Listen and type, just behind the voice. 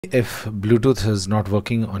If Bluetooth is not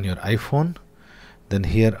working on your iPhone, then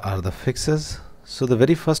here are the fixes. So the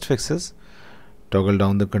very first fix is toggle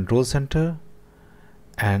down the control center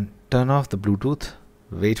and turn off the Bluetooth,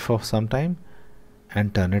 wait for some time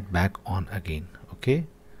and turn it back on again. Okay,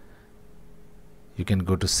 you can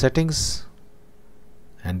go to settings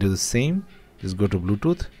and do the same. Just go to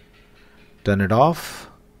Bluetooth, turn it off,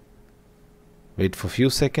 wait for few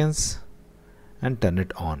seconds and turn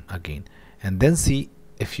it on again, and then see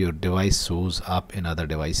if your device shows up in other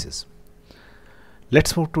devices.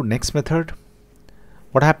 Let's move to next method.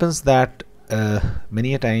 What happens that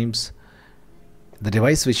many a times the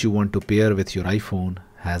device which you want to pair with your iPhone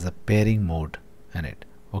has a pairing mode in it.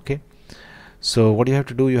 Okay, so what you have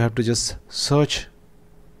to do, you have to just search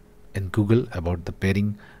in Google about the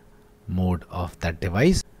pairing mode of that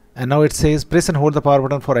device, and now it says press and hold the power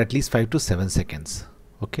button for at least 5 to 7 seconds.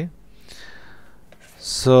 Okay,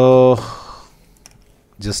 so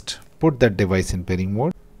just put that device in pairing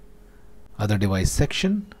mode. Other device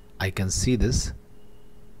section, I can see this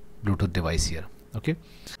Bluetooth device here. Okay,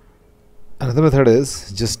 another method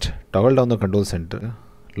is just toggle down the control center,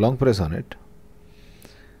 long press on it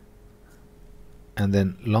and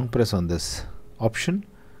then long press on this option,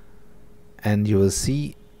 and you will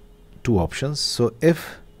see two options. So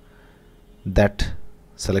if that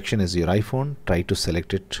selection is your iPhone, try to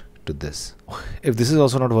select it to this. If this is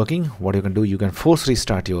also not working, what you can do, you can force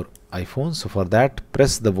restart your iPhone. So for that,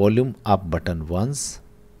 press the volume up button once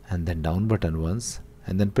and then down button once,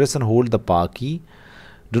 and then press and hold the power key.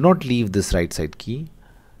 Do not leave this right side key,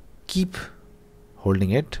 keep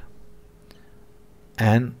holding it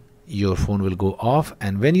and your phone will go off,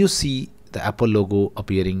 and when you see the Apple logo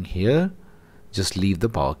appearing here, just leave the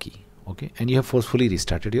power key. Okay, and you have forcefully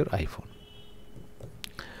restarted your iPhone.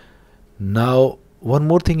 Now one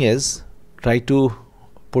more thing is, try to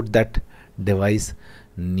put that device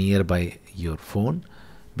nearby your phone,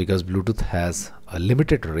 because Bluetooth has a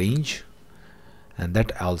limited range and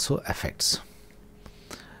that also affects.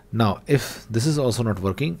 Now if this is also not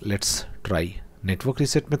working, let's try network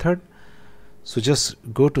reset method. So just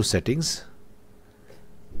go to settings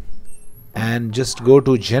and just go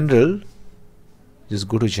to general,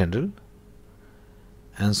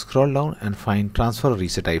 and scroll down and find transfer or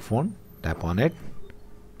reset iPhone. Tap on it,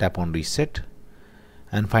 tap on reset,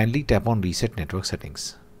 and finally tap on reset network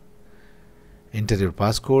settings. Enter your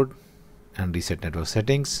passcode and reset network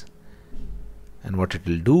settings, and what it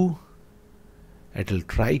will do, it will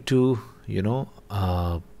try to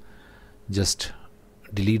just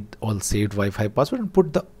delete all saved Wi-Fi password and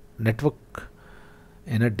put the network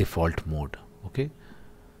in a default mode. Okay,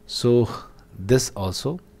 so this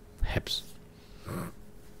also helps.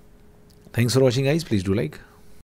 Thanks for watching guys. Please do like.